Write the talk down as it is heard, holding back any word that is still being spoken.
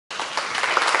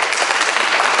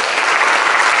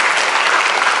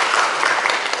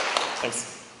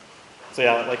So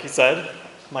yeah, like you said,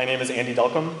 my name is Andy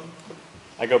Delcambre.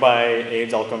 I go by A.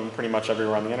 Delcambre pretty much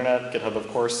everywhere on the internet, GitHub of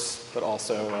course, but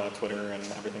also Twitter and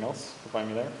everything else. You'll find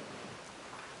me there.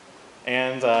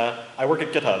 And I work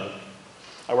at GitHub.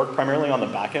 I work primarily on the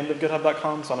back end of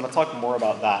github.com, so I'm going to talk more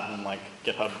about that than like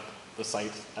GitHub, the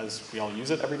site, as we all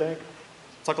use it every day.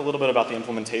 Talk a little bit about the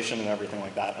implementation and everything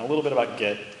like that, and a little bit about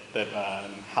Git,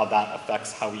 how that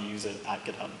affects how we use it at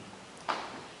GitHub.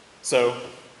 So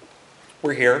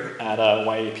we're here at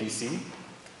YAPC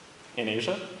in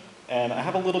Asia, and I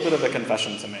have a little bit of a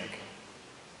confession to make.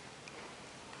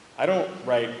 I don't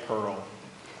write Perl.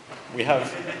 We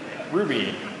have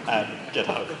Ruby at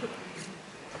GitHub.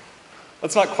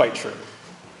 That's not quite true.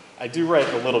 I do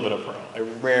write a little bit of Perl. I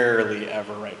rarely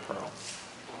ever write Perl.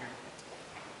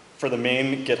 For the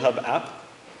main GitHub app,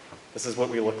 this is what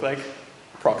we look like,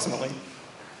 approximately.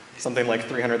 Something like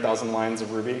 300,000 lines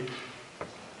of Ruby,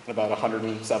 and about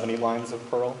 170 lines of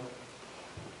Perl.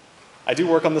 I do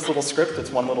work on this little script.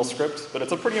 It's one little script, but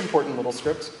it's a pretty important little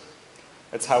script.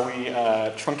 It's how we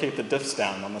truncate the diffs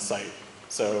down on the site.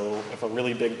 So if a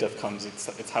really big diff comes,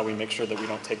 it's how we make sure that we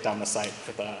don't take down the site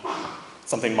with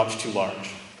something much too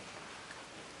large.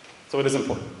 So it is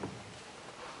important.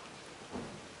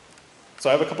 So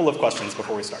I have a couple of questions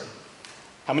before we start.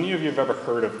 How many of you have ever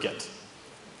heard of Git?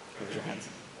 Raise your hands.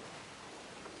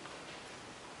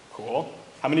 Cool.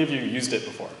 How many of you used it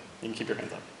before? You can keep your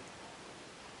hands up.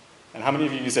 And how many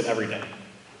of you use it every day?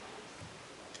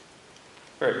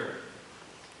 Very cool.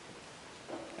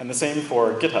 And the same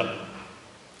for GitHub.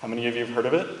 How many of you have heard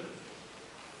of it?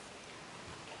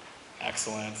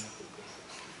 Excellent.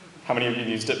 How many of you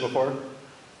used it before?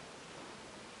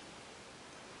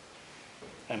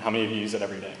 And how many of you use it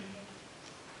every day?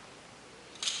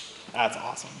 That's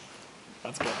awesome.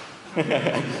 That's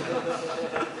good.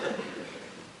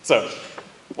 So,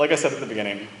 like I said at the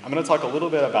beginning, I'm going to talk a little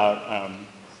bit about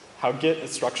how Git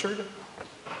is structured,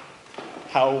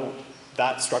 how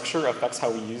that structure affects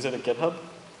how we use it at GitHub,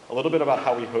 a little bit about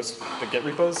how we host the Git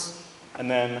repos,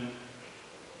 and then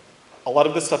a lot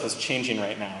of this stuff is changing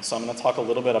right now. So I'm going to talk a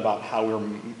little bit about how we're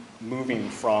moving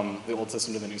from the old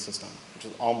system to the new system, which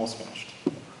is almost finished.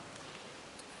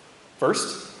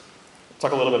 First,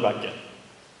 talk a little bit about Git.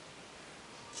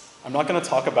 I'm not going to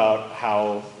talk about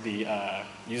how the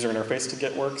user interface to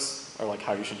Git works, or like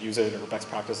how you should use it, or best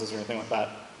practices, or anything like that.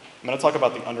 I'm going to talk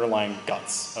about the underlying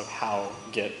guts of how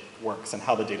Git works and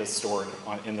how the data is stored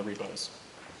in the repos.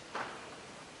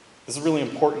 This is really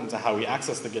important to how we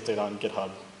access the Git data on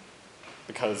GitHub,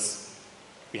 because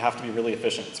we have to be really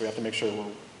efficient. So we have to make sure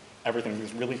everything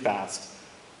moves really fast,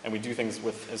 and we do things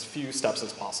with as few steps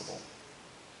as possible.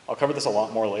 I'll cover this a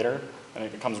lot more later, and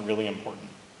it becomes really important.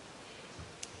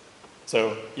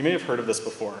 So you may have heard of this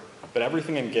before, but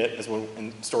everything in Git is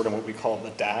stored in what we call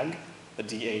the DAG, the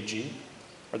D-A-G,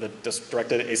 or the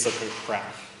Directed Acyclic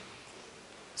Graph.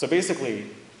 So basically,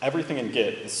 everything in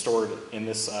Git is stored in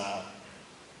this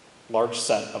large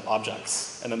set of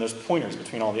objects, and then there's pointers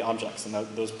between all the objects, and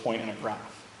those point in a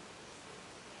graph.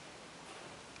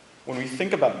 When we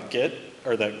think about Git,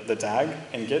 or the DAG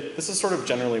in Git, this is sort of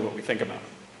generally what we think about.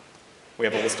 We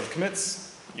have a list of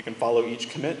commits. You can follow each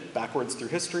commit backwards through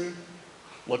history,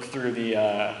 look through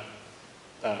the,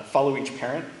 follow each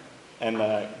parent, and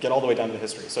get all the way down to the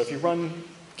history. So if you run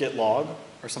git log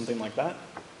or something like that,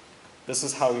 this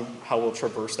is how we'll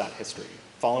traverse that history,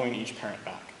 following each parent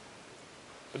back.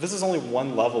 But this is only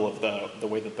one level of the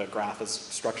way that the graph is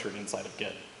structured inside of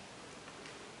Git.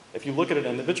 If you look at an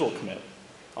individual commit,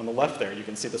 on the left there, you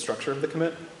can see the structure of the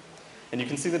commit, and you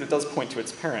can see that it does point to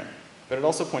its parent, but it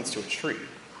also points to a tree.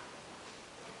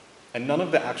 And none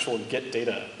of the actual Git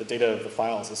data, the data of the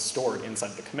files, is stored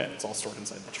inside the commit. It's all stored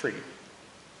inside the tree.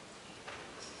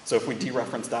 So if we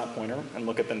dereference that pointer and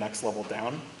look at the next level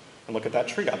down and look at that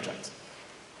tree object,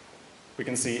 we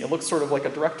can see it looks sort of like a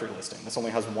directory listing. This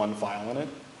only has one file in it.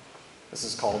 This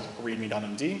is called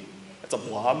readme.md. It's a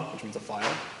blob, which means a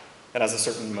file. It has a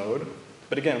certain mode.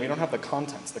 But again, we don't have the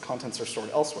contents. The contents are stored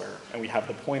elsewhere, and we have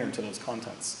the pointer to those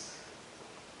contents.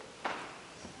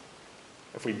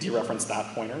 If we dereference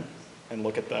that pointer and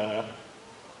look at the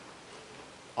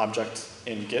object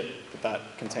in Git that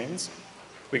contains,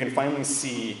 we can finally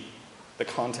see the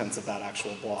contents of that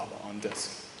actual blob on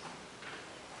disk.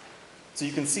 So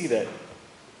you can see that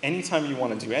anytime you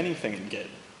want to do anything in Git,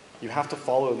 you have to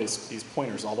follow these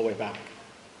pointers all the way back.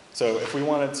 So if we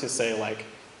wanted to say like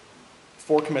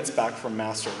 4 commits back from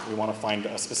master, we want to find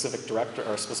a specific director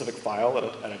or a specific file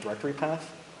at a directory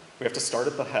path, we have to start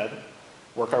at the head,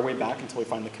 work our way back until we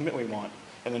find the commit we want,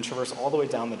 and then traverse all the way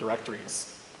down the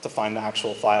directories to find the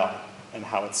actual file and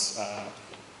how it's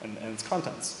and its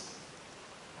contents.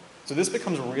 So this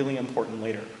becomes really important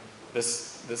later.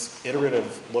 This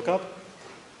iterative lookup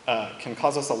can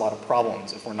cause us a lot of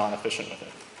problems if we're not efficient with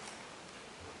it.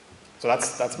 So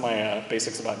that's my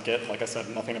basics about Git. Like I said,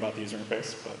 nothing about the user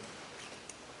interface,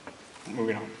 but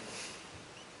moving on.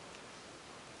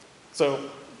 So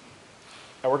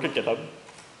I work at GitHub,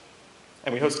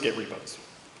 and we host Git repos.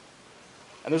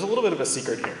 And there's a little bit of a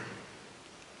secret here.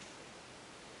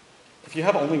 If you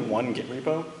have only one Git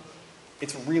repo,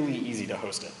 it's really easy to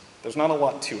host it. There's not a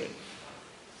lot to it.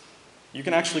 You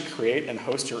can actually create and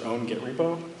host your own Git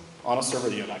repo on a server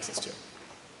that you have access to.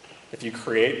 If you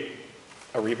create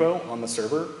a repo on the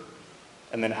server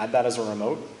and then add that as a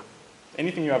remote,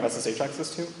 anything you have SSH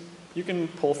access to, you can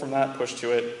pull from that, push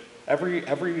to it.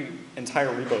 Every entire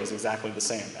repo is exactly the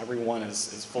same. Every one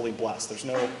is fully blessed.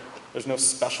 There's no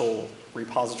special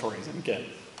repositories in Git.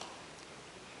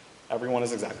 Everyone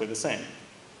is exactly the same.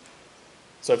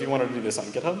 So if you want to do this on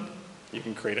GitHub, you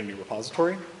can create a new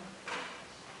repository. You've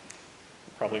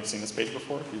probably seen this page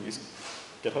before if you've used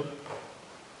GitHub.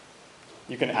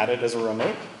 You can add it as a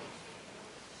remote,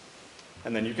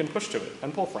 and then you can push to it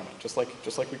and pull from it, just like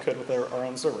we could with our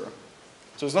own server.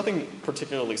 So there's nothing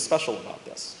particularly special about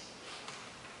this.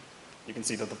 You can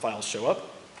see that the files show up.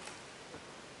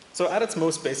 So at its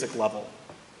most basic level,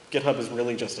 GitHub is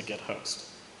really just a Git host.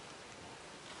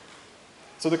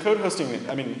 So the code hosting,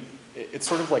 I mean, it's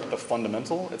sort of like the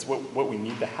fundamental. It's what we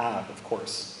need to have, of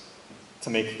course,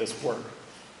 to make this work.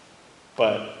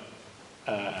 But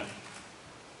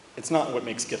it's not what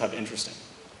makes GitHub interesting.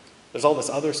 There's all this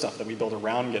other stuff that we build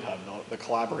around GitHub, the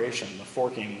collaboration, the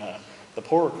forking, the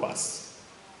pull requests.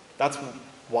 That's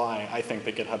why I think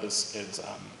that GitHub is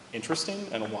interesting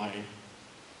and why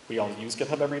we all use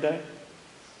GitHub every day.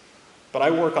 But I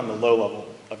work on the low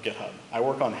level of GitHub. I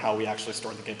work on how we actually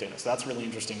store the Git data. So that's really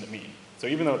interesting to me. So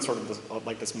even though it's sort of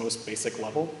like this most basic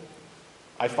level,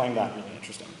 I find that really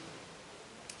interesting.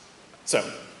 So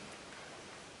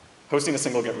hosting a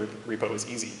single Git repo is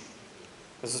easy.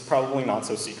 This is probably not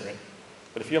so secret.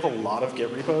 But if you have a lot of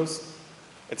Git repos,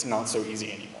 it's not so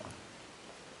easy anymore.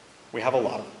 We have a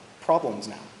lot of problems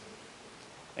now.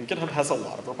 And GitHub has a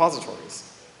lot of repositories.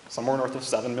 Somewhere north of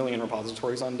 7 million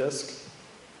repositories on disk.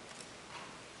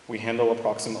 We handle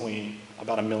approximately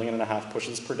about 1.5 million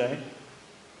pushes per day.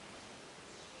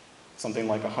 Something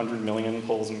like 100 million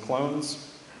pulls and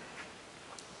clones.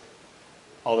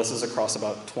 All this is across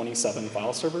about 27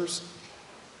 file servers.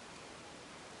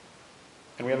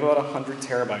 And we have about 100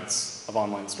 terabytes of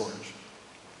online storage.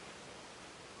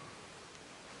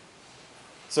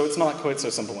 So it's not quite so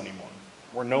simple anymore.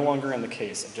 We're no longer in the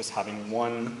case of just having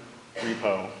one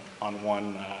repo on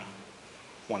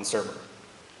one server.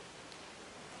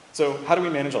 So how do we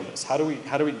manage all this? How do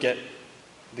we get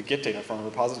the Git data from a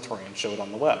repository and show it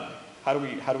on the web? How do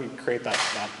we create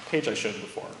that page I showed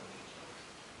before?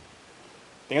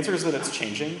 The answer is that it's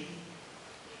changing.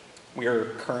 We are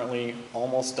currently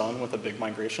almost done with a big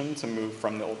migration to move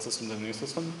from the old system to the new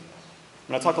system. I'm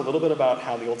going to talk a little bit about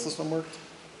how the old system worked,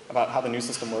 about how the new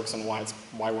system works and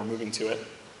why we're moving to it,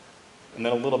 and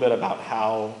then a little bit about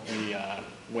how we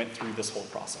went through this whole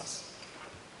process.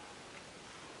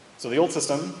 So the old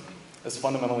system is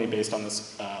fundamentally based on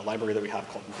this library that we have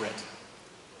called Grit.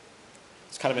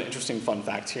 It's kind of an interesting fun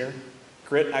fact here.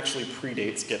 Grit actually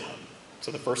predates GitHub.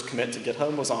 So the first commit to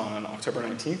GitHub was on October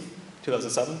 19th,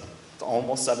 2007. It's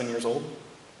almost 7 years old.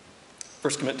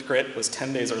 First commit to Grit was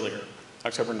 10 days earlier,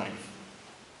 October 9th.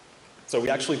 So we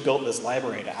actually built this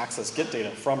library to access Git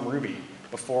data from Ruby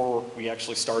before we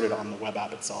actually started on the web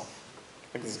app itself.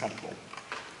 I think this is kind of cool.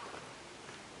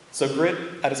 So Grit,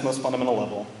 at its most fundamental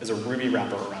level, is a Ruby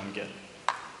wrapper around Git.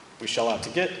 We shell out to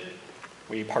Git,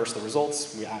 we parse the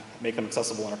results, we make them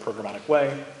accessible in a programmatic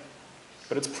way,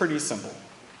 but it's pretty simple.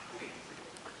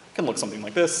 It can look something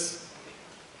like this.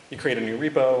 You create a new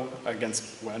repo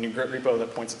against a new Grit repo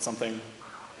that points at something,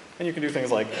 and you can do things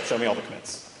like show me all the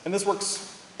commits. And this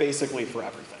works basically for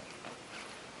everything.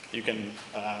 You can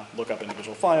look up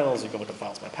individual files, you can look at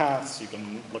files by paths, you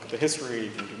can look at the history,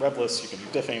 you can do rev lists, you can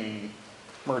do diffing,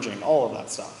 merging, all of that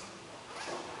stuff.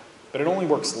 But it only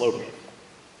works locally.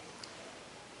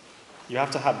 You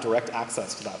have to have direct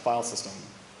access to that file system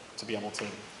to be able to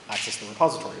access the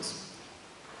repositories.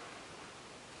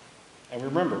 And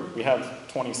remember, we have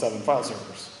 27 file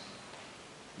servers.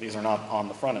 These are not on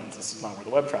the front ends. This is not where the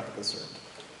web traffic is served.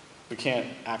 We can't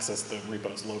access the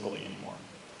repos locally anymore.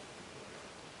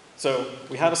 So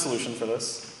we had a solution for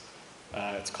this.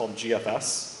 It's called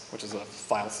GFS, which is a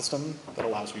file system that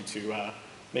allows you to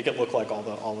make it look like all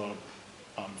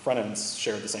the front ends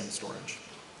share the same storage.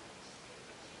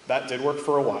 That did work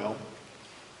for a while,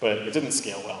 but it didn't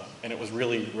scale well, and it was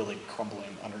really, really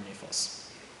crumbling underneath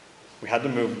us. We had to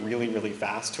move really, really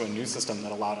fast to a new system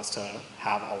that allowed us to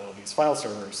have all of these file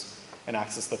servers and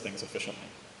access the things efficiently.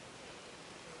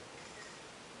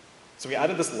 So we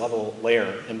added this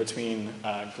layer in between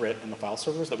Grit and the file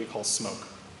servers that we call smoke.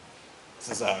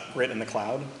 This is Grit in the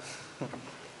cloud.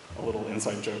 A little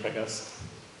inside joke, I guess.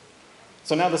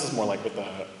 So now this is more like what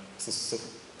the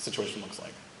situation looks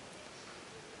like.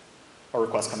 A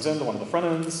request comes into one of the front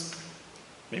ends.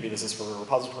 Maybe this is for a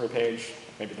repository page,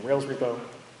 maybe the Rails repo.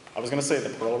 I was going to say the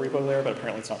Perl repo there, but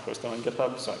apparently it's not posted on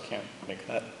GitHub, so I can't make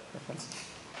that reference.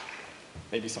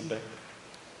 Maybe someday.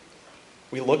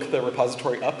 We look the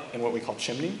repository up in what we call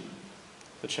chimney.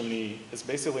 The chimney is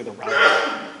basically the router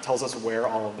that tells us where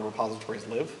all of the repositories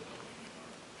live.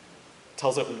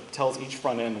 Tells each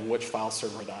front end which file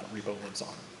server that repo lives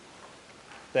on.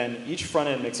 Then each front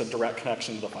end makes a direct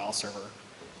connection to the file server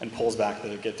and pulls back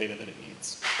the Git data that it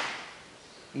needs.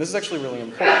 And this is actually really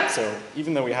important. So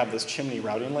even though we have this chimney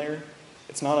routing layer,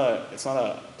 it's not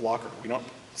a blocker. We don't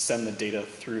send the data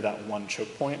through that one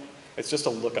choke point. It's just a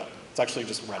lookup. It's actually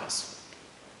just Redis.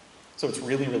 So it's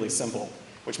really, really simple,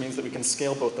 which means that we can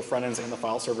scale both the front ends and the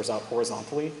file servers out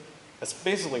horizontally as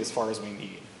basically as far as we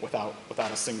need without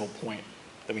a single point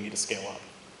that we need to scale up.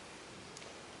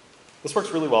 This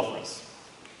works really well for us.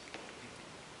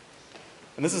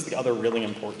 And this is the other really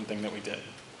important thing that we did.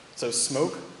 So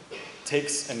Smoke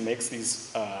takes and makes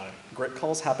these Grit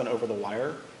calls happen over the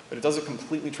wire, but it does it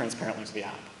completely transparently to the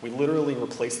app. We literally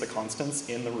replace the constants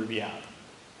in the Ruby app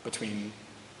between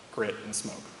Grit and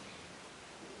Smoke.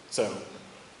 So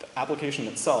the application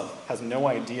itself has no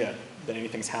idea that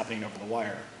anything's happening over the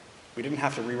wire. We didn't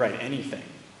have to rewrite anything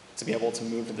to be able to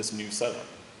move to this new setup.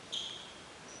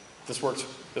 This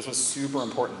was super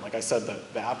important. Like I said,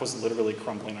 the app was literally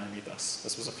crumbling underneath us.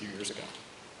 This was a few years ago.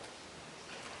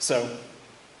 So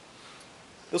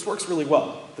this works really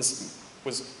well. This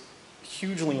was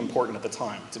hugely important at the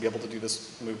time to be able to do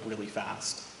this move really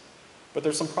fast. But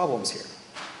there's some problems here.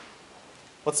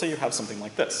 Let's say you have something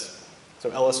like this. So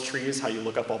lstree is how you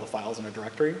look up all the files in a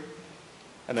directory,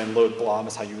 and then load blob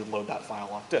is how you would load that file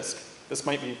off disk. This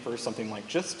might be for something like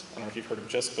gist. I don't know if you've heard of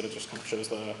gist, but it just kind of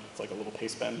shows it's like a little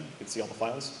paste bin. You can see all the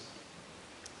files.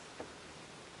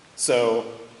 So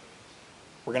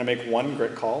we're going to make one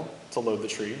Grit call to load the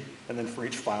tree, and then for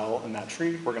each file in that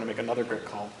tree, we're going to make another Grit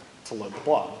call to load the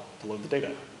blob, to load the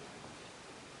data.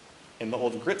 In the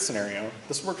old Grit scenario,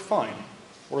 this worked fine.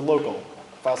 We're local.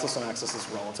 File system access is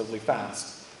relatively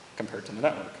fast compared to the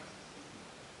network.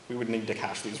 We would need to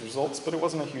cache these results, but it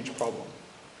wasn't a huge problem.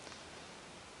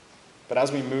 But as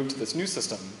we move to this new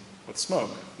system with Smoke,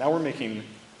 now we're making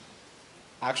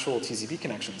actual TCP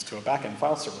connections to a backend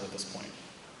file server at this point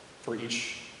for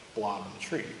each blob in the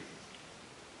tree.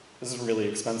 This is really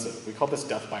expensive. We call this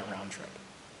death by round trip.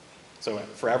 So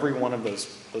for every one of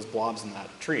those blobs in that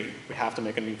tree, we have to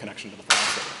make a new connection to the file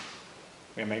server.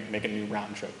 We make a new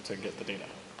round trip to get the data.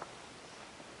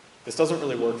 This doesn't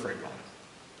really work very well.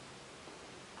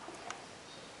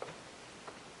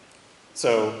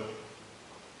 So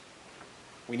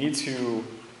we need to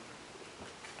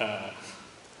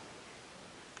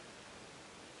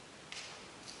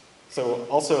so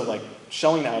also like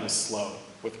shelling out is slow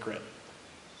with Grit.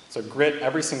 So Grit,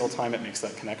 every single time it makes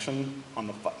that connection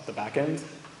on the back end,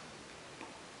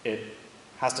 it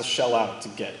has to shell out to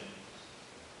get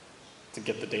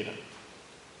the data.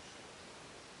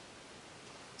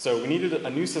 So we needed a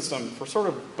new system for sort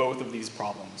of both of these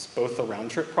problems, both the round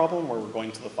trip problem where we're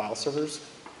going to the file servers,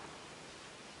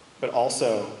 but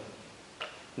also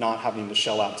not having to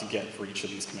shell out to get for each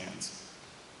of these commands.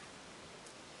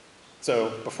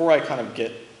 So before I kind of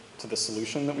get to the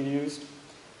solution that we used,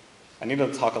 I need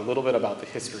to talk a little bit about the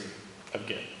history of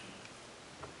Git.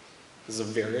 This is a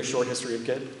very short history of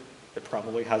Git. It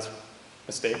probably has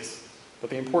mistakes, but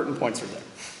the important points are there.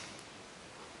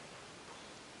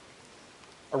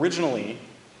 Originally,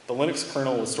 the Linux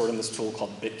kernel was stored in this tool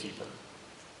called BitKeeper.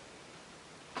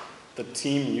 The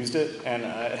team used it, and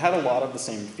it had a lot of the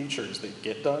same features that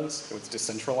Git does. It was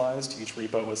decentralized. Each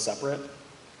repo was separate.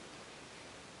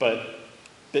 But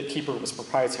BitKeeper was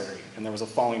proprietary, and there was a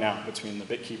falling out between the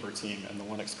BitKeeper team and the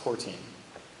Linux core team.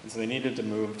 And so they needed to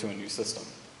move to a new system.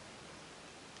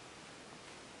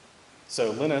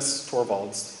 So Linus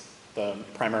Torvalds, the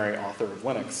primary author of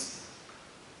Linux,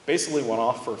 basically went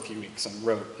off for a few weeks and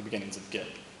wrote the beginnings of Git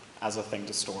as a thing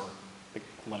to store the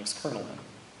Linux kernel in.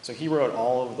 So he wrote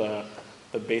all of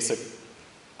the basic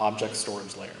object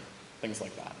storage layer, things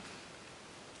like that.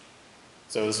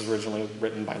 So this was originally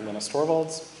written by Linus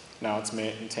Torvalds. Now it's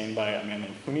maintained by a man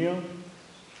named Junio.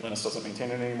 Linus doesn't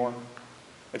maintain it anymore.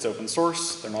 It's open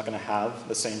source. They're not going to have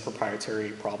the same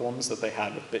proprietary problems that they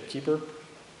had with BitKeeper.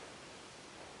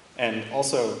 And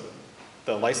also,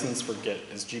 the license for Git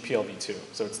is GPLv2,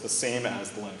 so it's the same as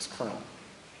the Linux kernel.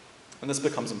 And this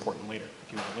becomes important later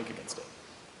if you want to link against it.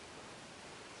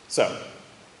 So,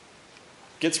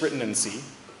 Git's written in C.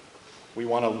 We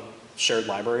want a shared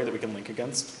library that we can link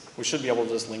against. We should be able to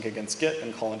just link against Git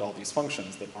and call into all these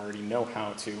functions that already know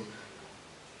how to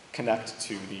connect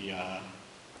to the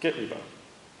Git repo.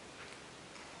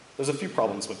 There's a few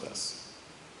problems with this.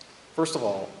 First of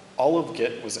all of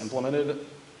Git was implemented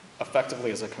effectively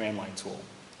as a command line tool.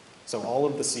 So all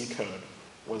of the C code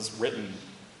was written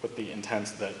with the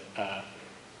intent that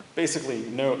basically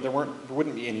there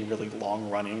wouldn't be any really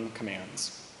long-running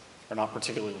commands, or not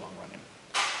particularly long-running.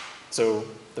 So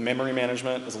the memory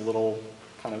management is a little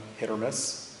kind of hit or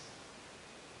miss.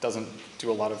 Doesn't do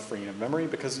a lot of freeing of memory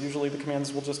because usually the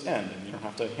commands will just end and you don't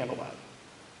have to handle that.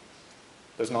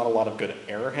 There's not a lot of good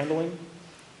error handling.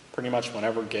 Pretty much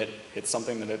whenever Git hits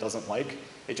something that it doesn't like,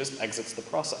 it just exits the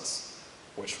process,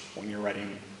 which when you're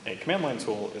writing a command line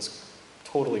tool is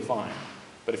totally fine.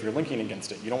 But if you're linking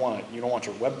against it, you don't want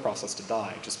your web process to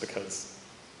die just because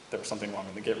there was something wrong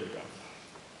in the Git repo.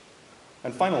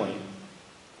 And finally,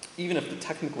 even if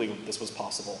technically this was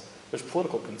possible, there's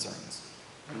political concerns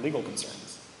and legal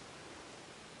concerns.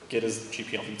 Git is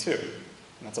GPLv2,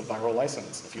 and that's a viral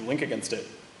license. If you link against it,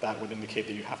 that would indicate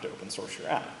that you have to open source your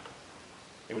app.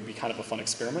 It would be kind of a fun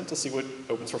experiment to see what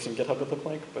open sourcing GitHub would look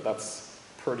like, but that's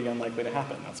pretty unlikely to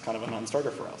happen. That's kind of a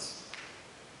non-starter for us.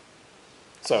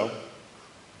 So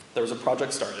there was a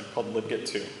project started called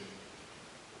libgit2.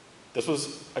 This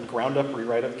was a ground-up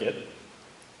rewrite of Git.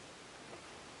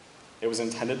 It was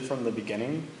intended from the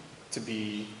beginning to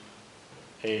be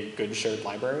a good shared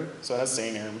library. So it has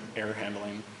sane error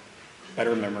handling,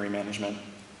 better memory management,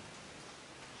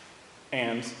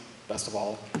 and best of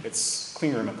all, it's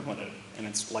cleanroom implemented, and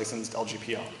it's licensed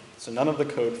LGPL. So none of the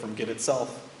code from Git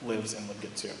itself lives in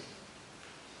libgit2.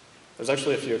 There's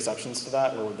actually a few exceptions to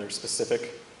that, where there's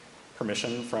specific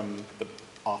permission from the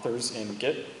authors in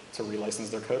Git to relicense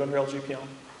their code under LGPL,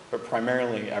 but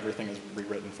primarily everything is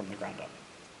rewritten from the ground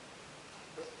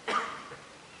up.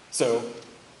 So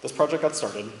this project got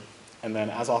started, and then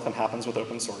as often happens with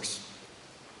open source,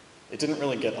 it didn't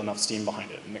really get enough steam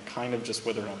behind it, and it kind of just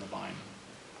withered on the vine.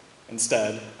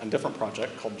 Instead, a different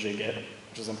project called JGit,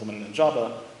 which is implemented in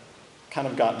Java, kind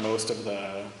of got most of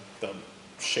the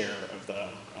share of the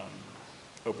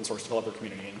open source developer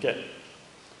community in Git.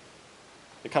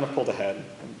 It kind of pulled ahead,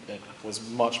 and it was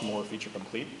much more feature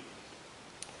complete.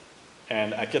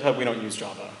 And at GitHub, we don't use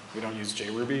Java. We don't use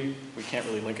JRuby. We can't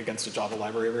really link against a Java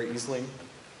library very easily.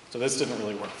 So this didn't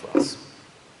really work for us.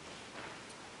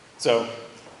 So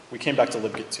we came back to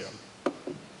libgit2.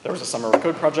 There was a Summer of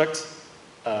Code project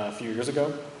a few years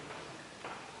ago.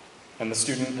 And the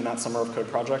student in that Summer of Code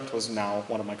project was now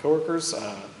one of my coworkers,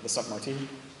 the Martin.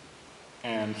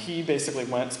 And he basically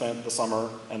spent the summer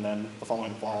and then the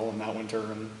following fall and that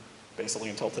winter and basically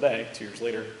until today, 2 years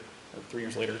later, or 3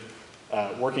 years later,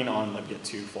 working on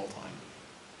libgit2 full-time.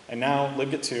 And now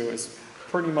libgit2 is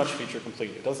pretty much feature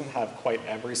complete. It doesn't have quite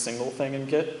every single thing in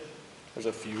Git. There's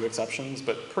a few exceptions,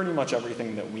 but pretty much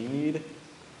everything that we need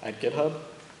at GitHub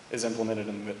is implemented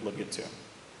in libgit2.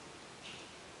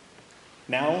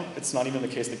 Now, it's not even the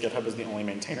case that GitHub is the only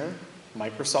maintainer.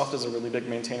 Microsoft is a really big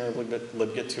maintainer of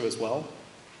libgit2 as well.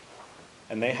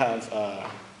 And they have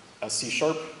a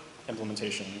C#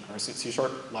 implementation, or a C#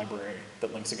 library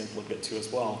that links against libgit2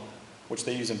 as well, which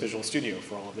they use in Visual Studio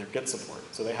for all of their Git support.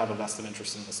 So they have a vested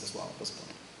interest in this as well at this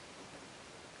point.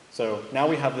 So now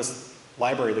we have this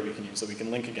library that we can use that we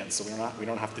can link against, so we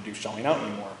don't have to do shelling out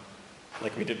anymore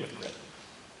like we did with Grit.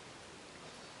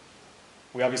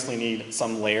 We obviously need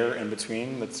some layer in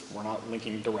between we're not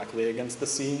linking directly against the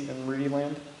C in Ruby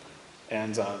land.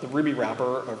 And the Ruby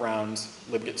wrapper around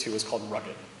libgit2 is called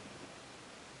rugged.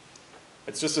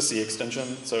 It's just a C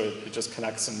extension, so it just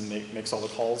connects and makes all the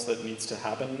calls that needs to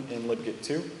happen in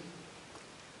libgit2.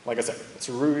 Like I said, it's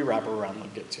a Ruby wrapper around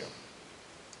libgit2.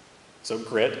 So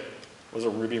Grit was a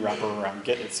Ruby wrapper around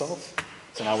Git itself.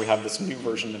 So now we have this new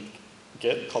version of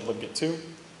Git called libgit2,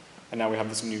 and now we have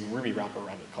this new Ruby wrapper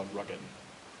around it called rugged.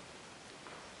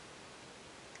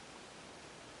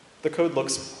 The code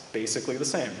looks basically the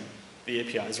same. The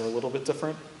APIs are a little bit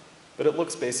different, but it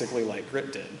looks basically like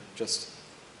Grit did, just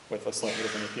with a slightly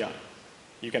different API.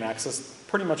 You can access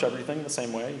pretty much everything the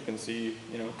same way. You can see,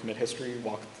 commit history,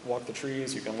 walk the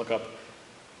trees. You can look up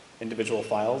individual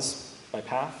files by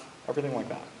path, everything like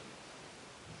that.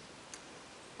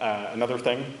 Another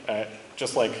thing,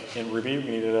 just like in Ruby, we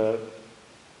needed an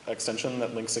extension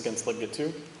that links against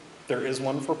libgit2. There is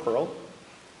one for Perl.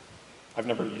 I've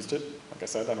never used it. Like I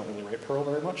said, I don't really write Perl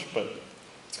very much, but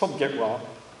it's called GitRaw.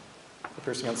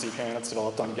 appears to be on CPAN. It's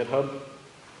developed on GitHub.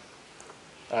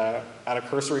 At a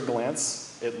cursory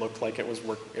glance, it looked like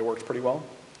it worked pretty well.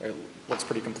 It looks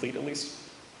pretty complete, at least.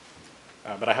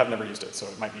 But I have never used it, so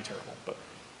it might be terrible. But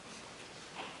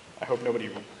I hope nobody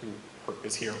who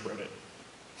is here wrote it.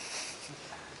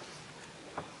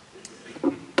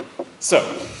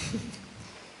 So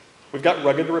we've got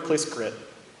rugged to replace grit,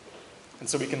 and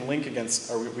so we can link against,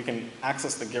 or we can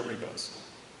access the Git repos.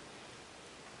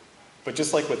 But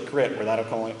just like with grit, where that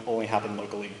can only happen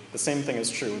locally, the same thing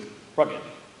is true with rugged.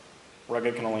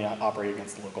 Rugged can only operate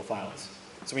against the local files.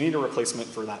 So we need a replacement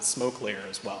for that smoke layer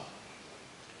as well.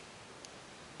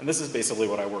 And this is basically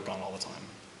what I work on all the time.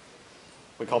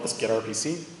 We call this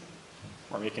GitRPC.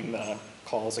 We're making the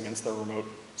calls against the remote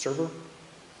server.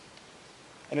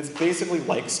 And it's basically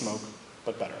like smoke,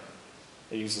 but better.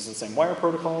 It uses the same wire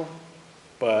protocol,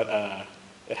 but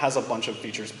it has a bunch of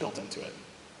features built into it.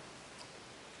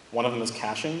 One of them is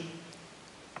caching.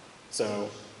 So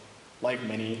like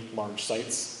many large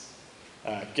sites,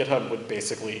 GitHub would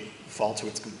basically fall to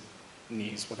its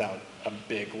knees without a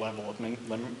big level of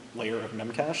layer of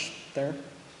memcache there.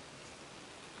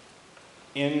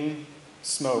 In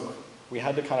Smoke, we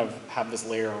had to kind of have this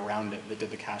layer around it that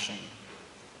did the caching.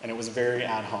 And it was very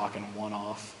ad hoc and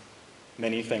one-off.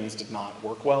 Many things did not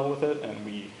work well with it, and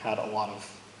we had a lot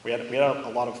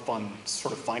of fun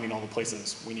sort of finding all the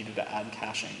places we needed to add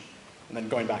caching, and then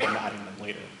going back and adding them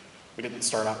later. We didn't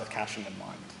start out with caching in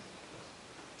mind.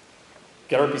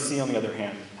 GetRPC, on the other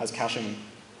hand, has caching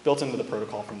built into the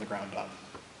protocol from the ground up.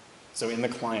 So in the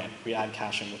client, we add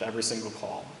caching with every single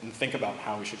call and think about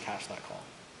how we should cache that call.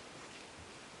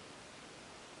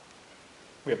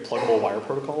 We have pluggable wire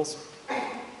protocols.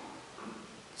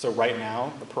 So right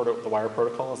now, the wire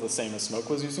protocol is the same as Smoke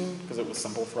was using because it was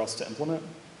simple for us to implement.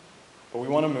 But we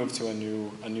want to move to a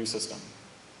new system.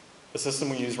 The system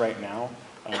we use right now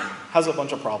has a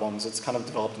bunch of problems. It's kind of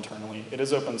developed internally. It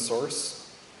is open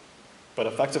source, but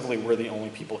effectively we're the only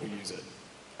people who use it.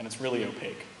 And it's really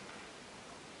opaque.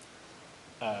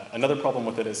 Another problem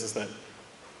with it is that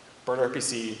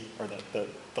BirdRPC, or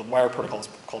the wire protocol is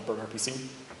called BirdRPC.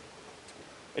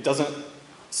 It doesn't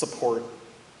support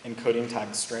encoding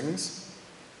tagged strings,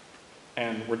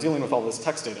 and we're dealing with all this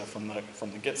text data from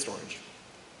the Git storage.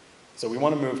 So we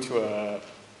want to move to a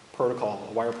protocol,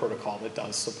 a wire protocol that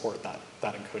does support that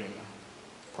encoding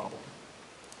problem.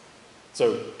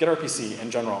 So GitRPC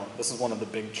in general, this is one of the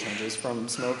big changes from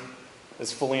Smoke,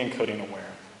 is fully encoding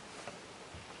aware.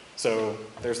 So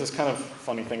there's this kind of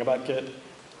funny thing about Git.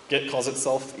 Git calls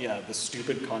itself, the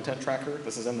stupid content tracker.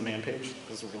 This is in the man page.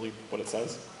 This is really what it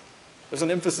says. There's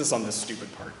an emphasis on this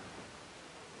stupid part.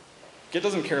 Git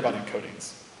doesn't care about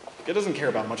encodings. Git doesn't care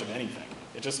about much of anything.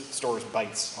 It just stores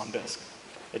bytes on disk.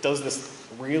 It does this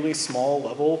really small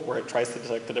level where it tries to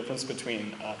detect the difference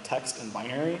between text and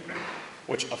binary,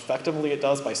 which effectively it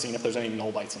does by seeing if there's any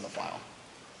null bytes in the file.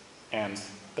 And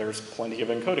there's plenty of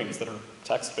encodings that are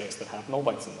text-based that have null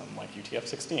bytes in them, like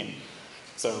UTF-16.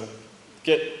 So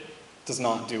Git does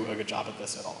not do a good job at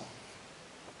this at all.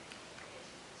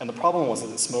 And the problem was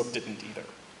that Smoke didn't either.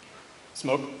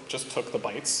 Smoke just took the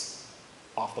bytes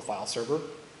off the file server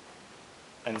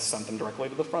and sent them directly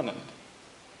to the front end.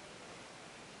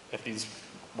 If these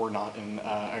were not in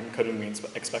encoding we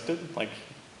expected, like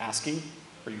ASCII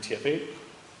or UTF-8,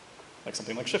 like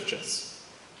something like shiftjus,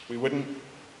 we wouldn't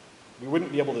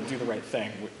be able to do the right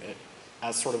thing at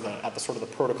the sort of the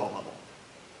protocol level.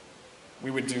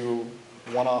 We would do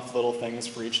one-off little things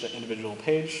for each individual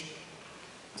page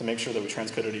to make sure that we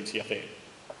transcoded UTF-8.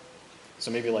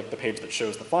 So maybe like the page that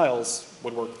shows the files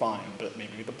would work fine, but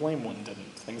maybe the blame one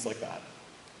didn't, things like that.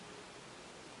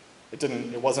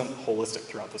 It wasn't holistic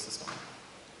throughout the system.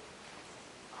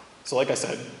 So like I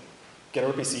said,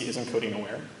 GetRPC is encoding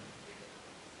aware.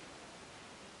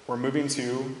 We're moving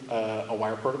to a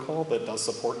wire protocol that does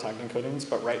support tagged encodings,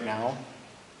 but right now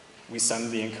we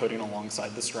send the encoding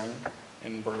alongside the string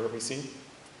in BirdRPC,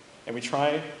 and we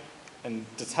try and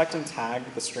detect and tag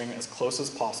the string as close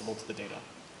as possible to the data.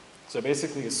 So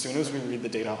basically, as soon as we read the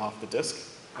data off the disk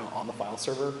on the file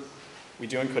server, we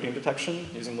do encoding detection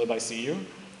using libicu,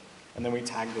 and then we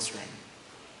tag the string.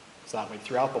 So that way,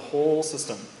 throughout the whole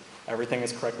system, everything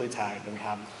is correctly tagged, and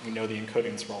we know the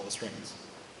encodings for all the strings.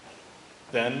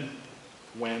 Then,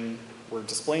 when we're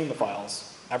displaying the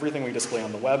files, everything we display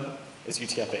on the web is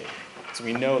UTF-8. So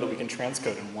we know that we can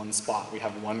transcode in one spot. We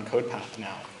have one code path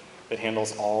now that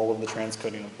handles all of the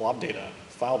transcoding of blob data,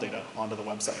 file data, onto the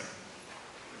website.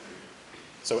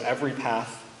 So every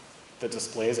path that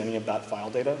displays any of that file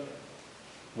data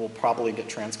will probably get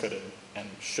transcoded and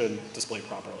should display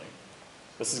properly.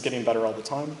 This is getting better all the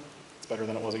time. It's better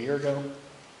than it was a year ago.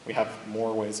 We have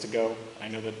more ways to go. I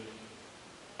know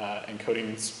that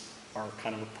encodings are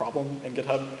kind of a problem in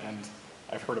GitHub, and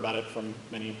I've heard about it from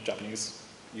many Japanese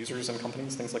users and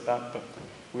companies, things like that, but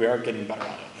we are getting better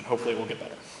at it, and hopefully we'll get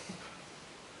better.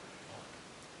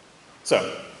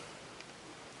 So,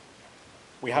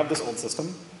 we have this old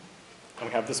system, and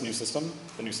we have this new system.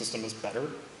 The new system is better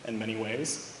in many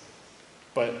ways,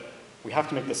 but we have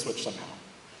to make this switch somehow.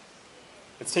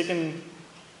 It's taken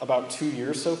about 2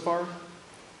 years so far,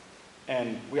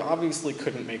 and we obviously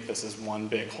couldn't make this as one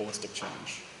big holistic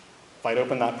change. If I'd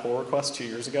opened that pull request 2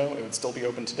 years ago, it would still be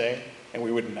open today, and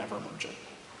we would never merge it.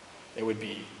 It would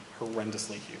be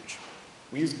horrendously huge.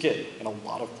 We use Git in a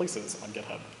lot of places on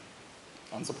GitHub,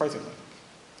 unsurprisingly.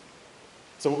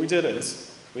 So what we did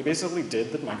is, we basically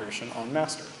did the migration on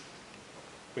master.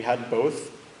 We had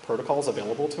both protocols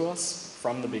available to us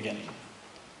from the beginning.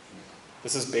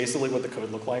 This is basically what the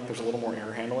code looked like. There's a little more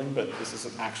error handling, but this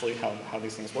is actually how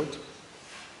these things worked.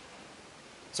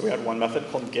 So we had one method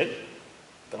called get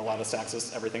that allowed us to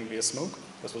access everything via smoke.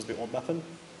 This was the old method.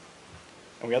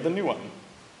 And we had the new one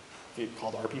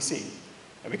called RPC.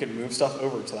 And we could move stuff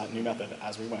over to that new method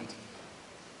as we went.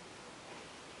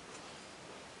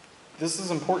 This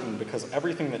is important because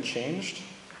everything that changed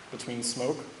between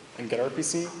smoke and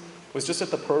getRPC was just at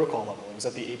the protocol level. It was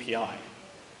at the API.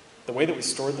 The way that we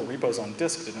stored the repos on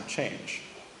disk didn't change.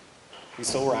 We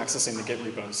still were accessing the Git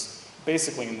repos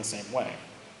basically in the same way.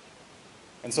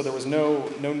 And so there was no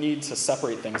need to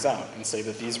separate things out and say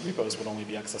that these repos would only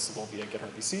be accessible via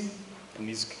getRPC and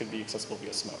these could be accessible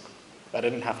via smoke. That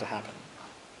didn't have to happen.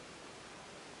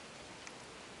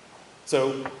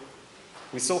 So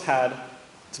we still had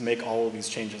to make all of these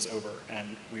changes over.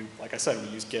 And we, like I said, we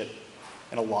use Git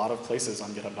in a lot of places on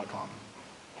github.com.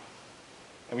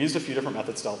 And we used a few different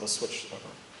methods to help us switch over.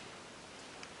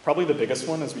 Probably the biggest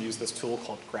one is we use this tool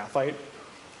called Graphite.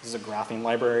 This is a graphing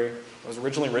library. It was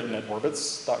originally written at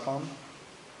orbits.com.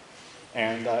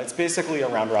 And it's basically a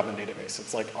round-robin database.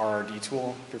 It's like RRD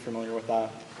tool, if you're familiar with that.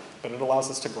 But it allows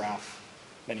us to graph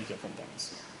many different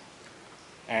things.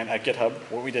 And at GitHub,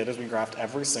 what we did is we graphed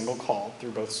every single call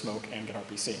through both smoke and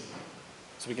getRPC.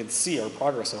 So we could see our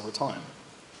progress over time.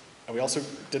 And we also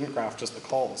didn't graph just the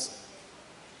calls,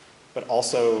 but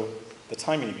also the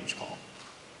timing of each call.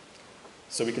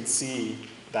 So we could see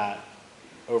that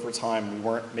over time we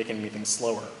weren't making anything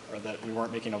slower, or that we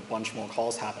weren't making a bunch more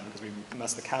calls happen because we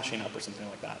messed the caching up or something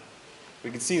like that.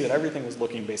 We could see that everything was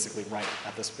looking basically right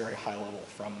at this very high level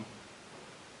from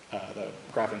the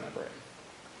graphing library.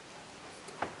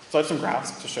 So I have some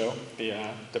graphs to show the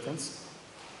difference.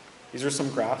 These are some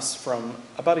graphs from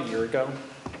about a year ago.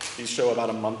 These show about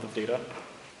a month of data.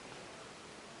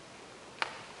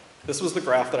 This was the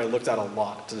graph that I looked at a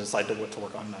lot to decide what to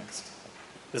work on next.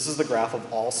 This is the graph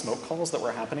of all smoke calls that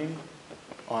were happening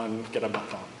on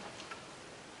github.com.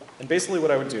 And basically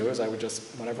what I would do is I would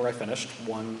just, whenever I finished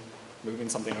moving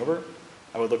something over,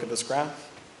 I would look at this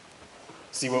graph,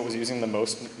 see what was using the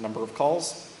most number of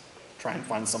calls, try and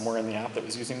find somewhere in the app that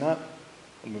was using that,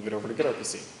 and move it over to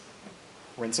getRPC.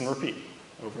 Rinse and repeat,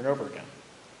 over and over again.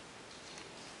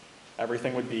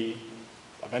 Everything would be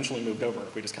eventually moved over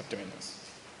if we just kept doing this.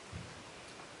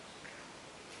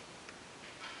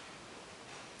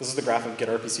 This is the graph of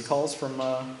getRPC calls from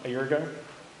a year ago.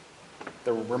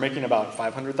 We're making about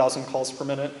 500,000 calls per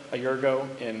minute a year ago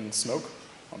in smoke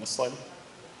on this slide.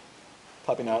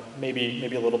 Popping out maybe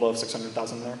a little above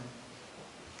 600,000 there.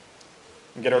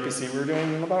 In getRPC, we were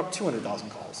doing about 200,000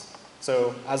 calls.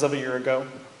 So as of a year ago,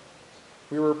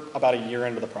 we were about a year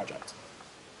into the project.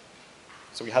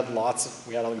 So we had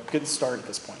a good start at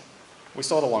this point. We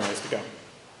still had a long ways to go.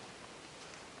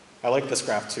 I like this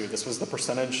graph too. This was the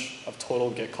percentage of total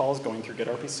Git calls going through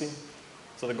getRPC.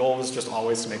 So the goal was just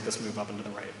always to make this move up and to the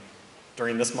right.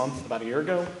 During this month, about a year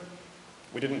ago,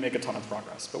 we didn't make a ton of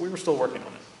progress, but we were still working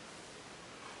on it.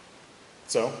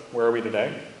 So where are we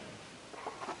today?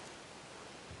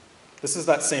 This is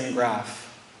that same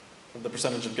graph of the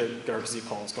percentage of getRPC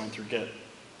calls going through Git,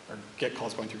 or Git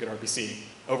calls going through getRPC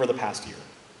over the past year.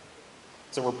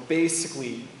 So we're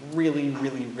basically really,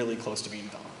 really, really close to being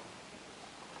done.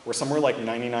 We're somewhere like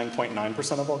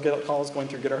 99.9% of all Git calls going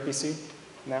through getRPC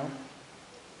now.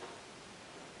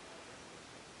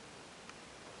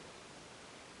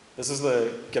 This is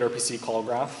the getRPC call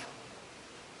graph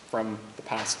from the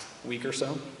past week or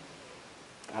so,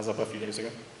 as of a few days ago.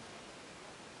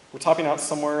 We're topping out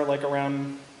somewhere like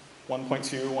around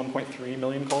 1.2, 1.3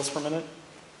 million calls per minute.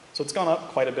 So it's gone up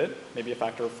quite a bit, maybe a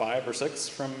factor of 5 or 6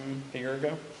 from a year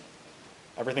ago.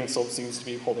 Everything still seems to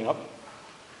be holding up.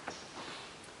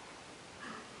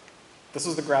 This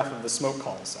is the graph of the smoke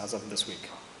calls as of this week.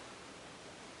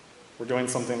 We're doing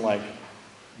something like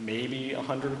maybe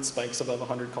 100 spikes above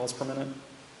 100 calls per minute.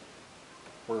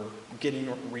 We're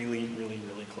getting really, really,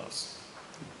 really close.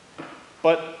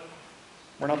 But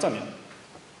we're not done yet.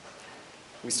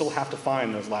 We still have to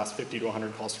find those last 50 to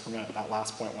 100 calls per minute, that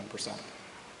last 0.1%.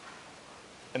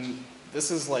 And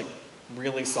this is like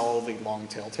really solidly long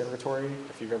tail territory,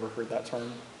 if you've ever heard that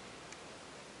term.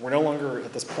 We're no longer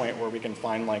at this point where we can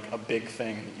find like a big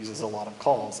thing that uses a lot of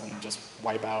calls and just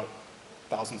wipe out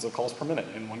thousands of calls per minute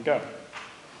in one go.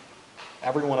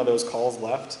 Every one of those calls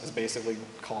left is basically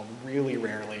called really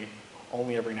rarely,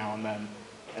 only every now and then,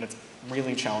 and it's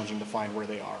really challenging to find where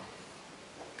they are.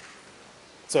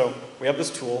 So we have this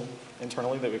tool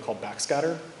internally that we call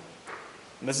backscatter,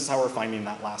 and this is how we're finding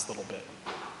that last little bit.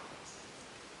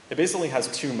 It basically has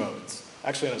two modes.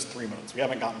 Actually, it has three modes. We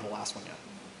haven't gotten to the last one yet.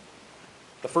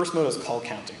 The first mode is call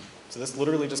counting. So this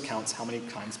literally just counts how many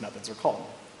times methods are called.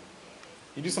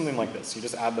 You do something like this. You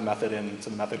just add the method into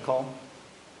the method call,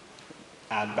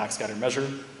 add backscatter measure,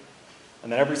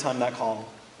 and then every time that call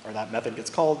or that method gets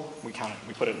called, we count it.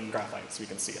 We put it in graphite so we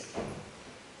can see it.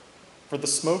 For the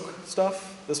smoke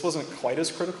stuff, this wasn't quite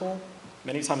as critical.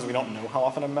 Many times we don't know how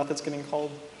often a method's getting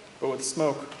called, but with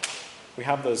smoke, we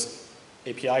have those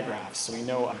API graphs, so we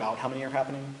know about how many are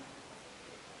happening.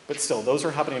 But still, those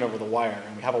are happening over the wire,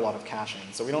 and we have a lot of caching,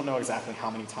 so we don't know exactly how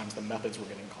many times the methods were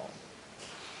getting called.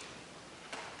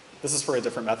 This is for a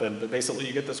different method, but basically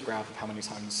you get this graph of how many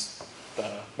times the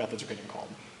methods are getting called.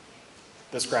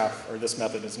 This graph, or this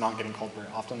method, is not getting called very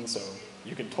often, so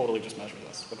you can totally just measure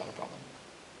this without a problem.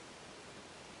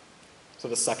 So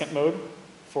the second mode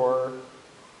for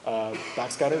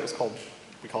backscatter is called,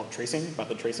 we call it tracing,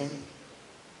 method tracing.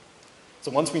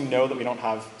 So once we know that we don't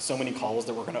have so many calls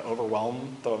that we're going to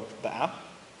overwhelm the app,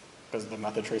 because the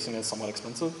method tracing is somewhat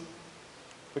expensive,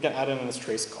 we can add in this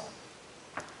trace call.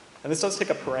 And this does take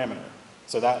a parameter.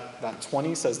 So that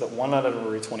 20 says that 1 out of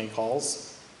every 20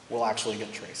 calls will actually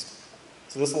get traced.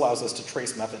 So this allows us to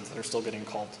trace methods that are still getting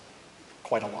called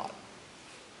quite a lot.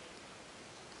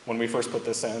 When we first put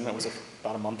this in, it was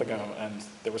about a month ago, and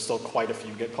there were still quite a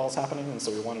few get calls happening, and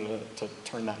so we wanted to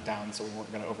turn that down so we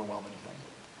weren't going to overwhelm anything.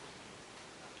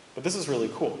 But this is really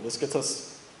cool. This gets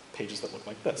us pages that look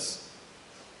like this.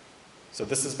 So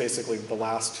this is basically the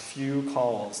last few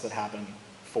calls that happen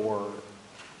for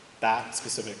that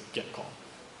specific get call.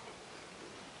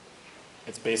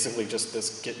 It's basically just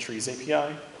this get trees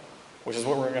API, which is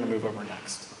what we're going to move over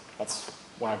next. That's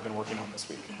what I've been working on this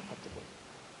week, effectively.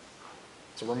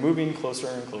 So we're moving closer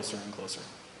and closer and closer.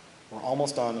 We're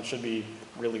almost done. It should be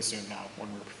really soon now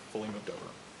when we're fully moved over.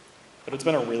 But it's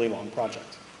been a really long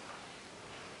project.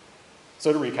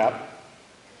 So to recap,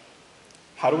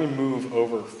 how do we move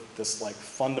over this like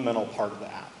fundamental part of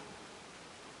the app?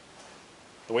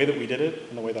 The way that we did it,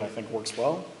 and the way that I think works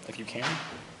well, if you can,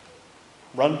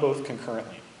 run both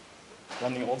concurrently.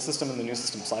 Run the old system and the new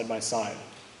system side by side.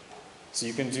 So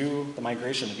you can do the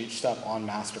migration of each step on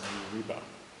master in your repo.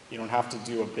 You don't have to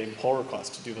do a big pull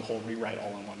request to do the whole rewrite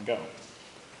all in one go.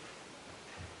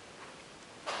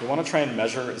 You want to try and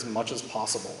measure as much as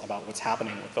possible about what's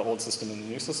happening with the old system and the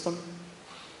new system,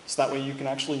 so that way you can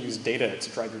actually use data to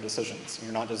drive your decisions, and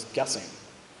you're not just guessing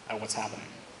at what's happening.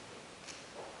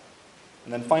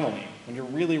 And then finally, when you're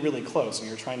really, really close and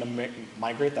you're trying to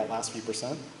migrate that last few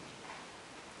percent,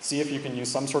 see if you can use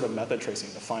some sort of method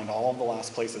tracing to find all of the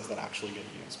last places that actually get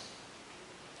used.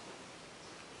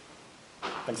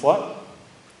 Thanks a lot.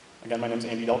 Again, my name's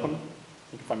Andy Delcambre.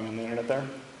 You can find me on the internet there.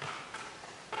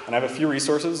 And I have a few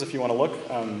resources if you want to look.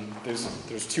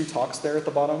 There's 2 talks there at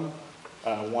the bottom.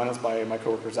 One is by my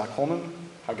coworker Zach Holman,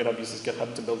 how GitHub uses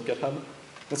GitHub to build GitHub.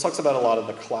 This talks about a lot of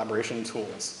the collaboration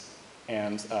tools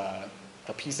and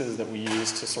the pieces that we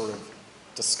use to sort of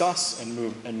discuss and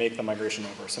move and make the migration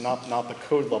over. So not the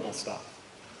code level stuff,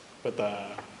 but the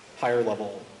higher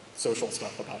level social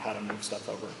stuff about how to move stuff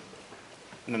over.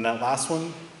 And then that last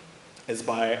one is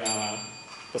by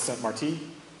Vincent Marti.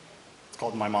 It's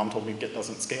called My Mom Told Me Git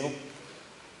Doesn't Scale.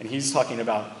 And he's talking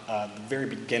about the very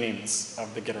beginnings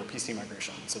of the Git-RPC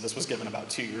migration. So this was given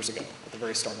about 2 years ago, at the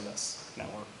very start of this. Now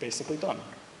we're basically done.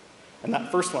 And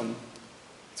that first one,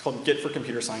 it's called Git for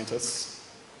Computer Scientists.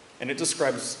 And it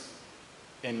describes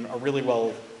in a really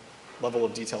good level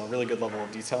of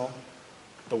detail,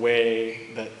 the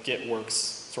way that Git works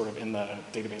sort of in the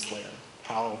database layer,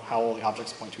 how all the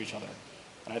objects point to each other.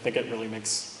 And I think it really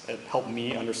helped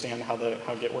me understand how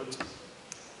Git worked.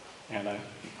 And I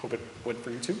hope it would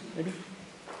for you too, maybe.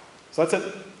 So that's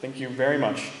it. Thank you very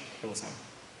much for listening.